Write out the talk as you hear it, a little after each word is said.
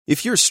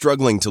If you're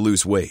struggling to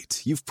lose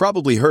weight, you've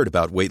probably heard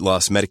about weight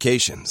loss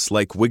medications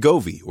like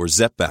Wegovy or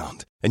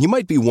Zepbound, and you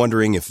might be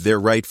wondering if they're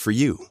right for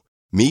you.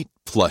 Meet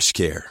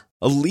PlushCare,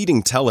 a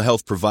leading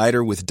telehealth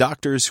provider with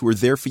doctors who are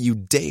there for you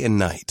day and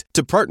night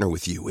to partner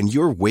with you in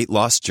your weight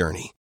loss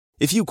journey.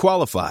 If you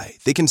qualify,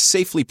 they can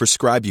safely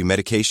prescribe you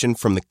medication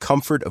from the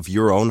comfort of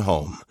your own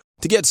home.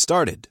 To get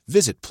started,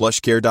 visit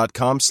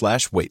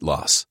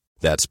plushcare.com/weightloss.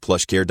 That's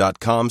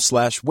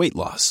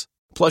plushcare.com/weightloss.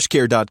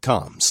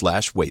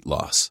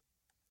 plushcare.com/weightloss.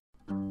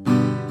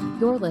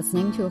 You're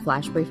listening to a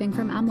flash briefing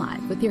from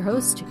MLive with your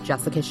host,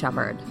 Jessica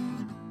Shepard.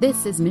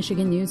 This is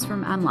Michigan News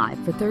from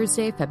MLive for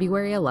Thursday,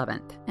 February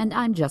 11th, and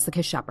I'm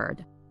Jessica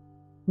Shepard.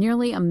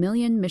 Nearly 1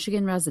 million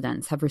Michigan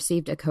residents have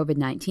received a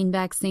COVID-19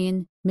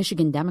 vaccine.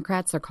 Michigan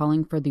Democrats are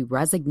calling for the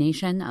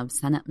resignation of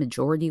Senate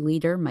Majority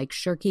Leader Mike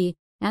Shirkey,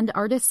 and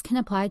artists can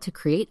apply to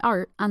create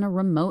art on a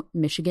remote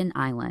Michigan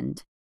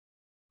island.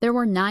 There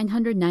were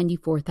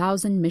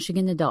 994,000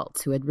 Michigan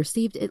adults who had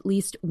received at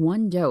least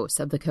one dose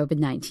of the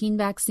COVID-19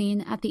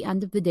 vaccine at the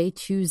end of the day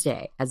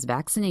Tuesday, as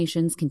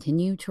vaccinations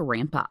continue to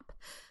ramp up.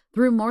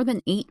 Through more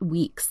than 8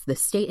 weeks, the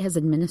state has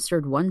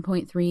administered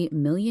 1.3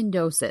 million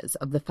doses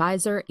of the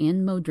Pfizer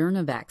and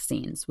Moderna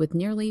vaccines, with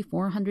nearly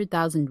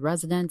 400,000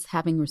 residents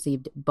having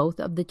received both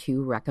of the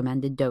 2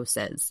 recommended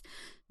doses.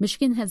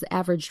 Michigan has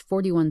averaged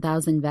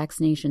 41,000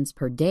 vaccinations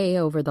per day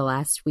over the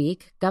last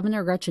week.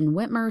 Governor Gretchen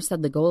Whitmer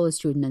said the goal is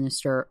to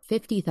administer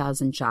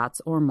 50,000 shots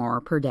or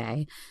more per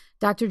day.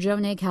 Dr.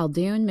 Jonay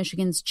Khaldun,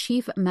 Michigan's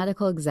chief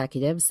medical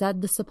executive,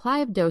 said the supply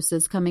of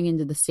doses coming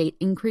into the state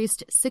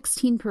increased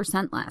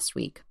 16% last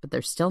week, but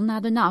there's still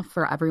not enough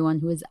for everyone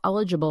who is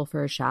eligible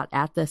for a shot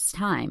at this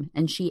time,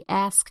 and she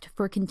asked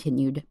for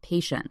continued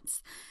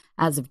patience.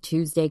 As of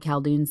Tuesday,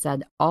 Khaldun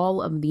said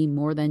all of the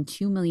more than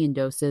 2 million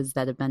doses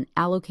that have been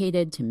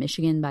allocated to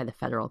Michigan by the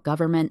federal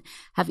government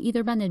have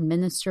either been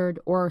administered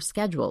or are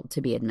scheduled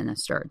to be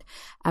administered.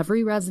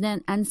 Every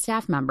resident and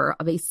staff member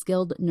of a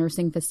skilled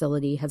nursing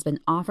facility has been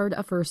offered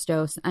a first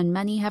dose, and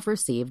many have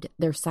received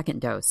their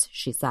second dose,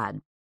 she said.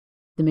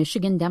 The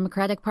Michigan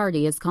Democratic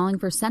Party is calling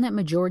for Senate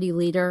Majority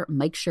Leader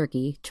Mike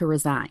Shirkey to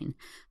resign.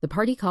 The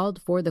party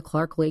called for the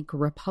Clark Lake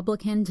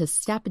Republican to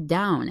step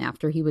down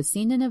after he was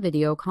seen in a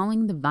video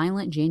calling the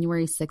violent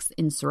January 6th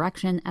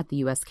insurrection at the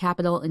U.S.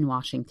 Capitol in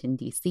Washington,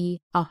 D.C.,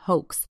 a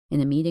hoax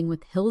in a meeting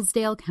with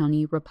Hillsdale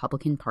County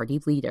Republican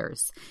Party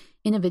leaders.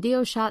 In a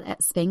video shot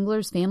at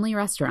Spangler's Family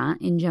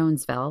Restaurant in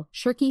Jonesville,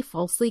 Shirkey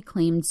falsely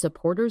claimed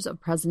supporters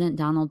of President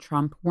Donald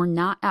Trump were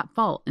not at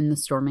fault in the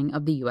storming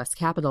of the U.S.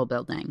 Capitol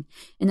building.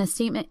 In a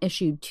statement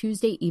issued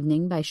Tuesday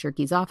evening by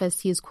Shirkey's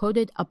office, he is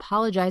quoted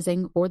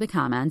apologizing for the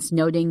comments,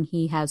 noting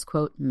he has,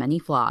 quote, many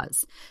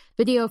flaws.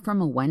 Video from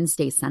a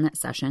Wednesday Senate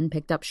session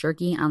picked up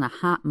Shirkey on a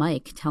hot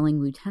mic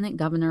telling Lieutenant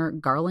Governor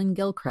Garland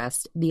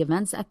Gilchrist the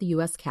events at the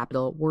U.S.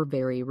 Capitol were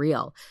very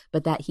real,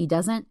 but that he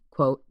doesn't,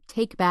 quote,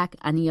 take back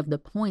any of the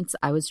points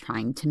I was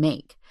trying to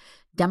make.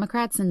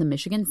 Democrats in the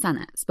Michigan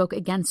Senate spoke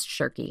against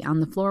Shirkey on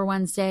the floor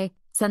Wednesday.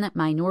 Senate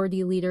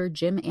Minority Leader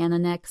Jim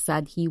Ananich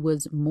said he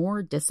was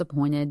more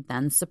disappointed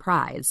than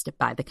surprised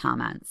by the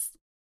comments.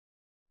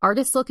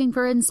 Artists looking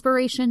for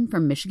inspiration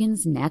from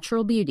Michigan's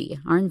natural beauty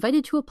are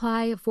invited to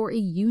apply for a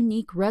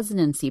unique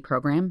residency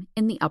program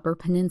in the Upper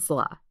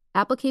Peninsula.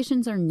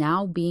 Applications are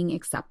now being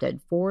accepted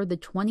for the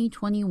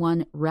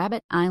 2021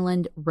 Rabbit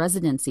Island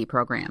Residency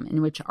Program,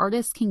 in which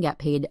artists can get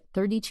paid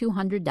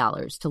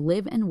 $3,200 to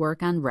live and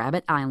work on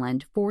Rabbit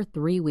Island for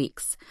 3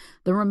 weeks.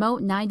 The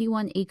remote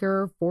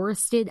 91-acre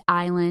forested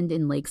island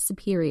in Lake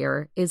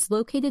Superior is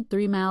located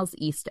 3 miles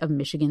east of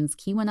Michigan's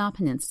Keweenaw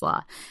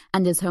Peninsula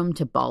and is home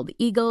to bald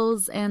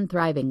eagles and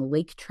thriving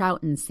lake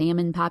trout and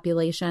salmon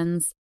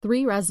populations.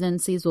 3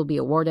 residencies will be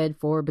awarded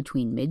for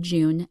between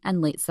mid-June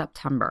and late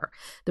September.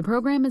 The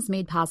program is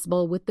made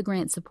possible with the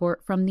grant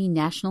support from the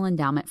National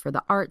Endowment for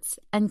the Arts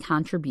and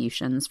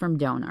contributions from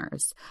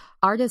donors.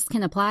 Artists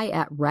can apply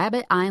at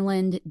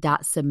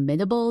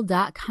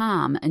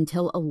rabbitisland.submittable.com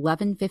until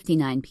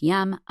 11:59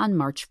 p.m. on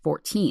March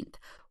 14th.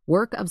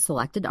 Work of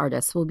selected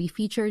artists will be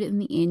featured in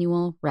the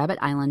annual Rabbit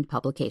Island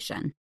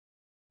publication.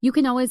 You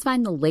can always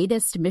find the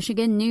latest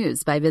Michigan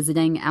news by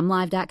visiting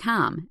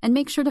mlive.com, and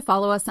make sure to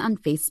follow us on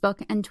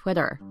Facebook and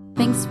Twitter.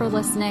 Thanks for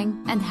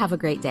listening, and have a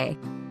great day.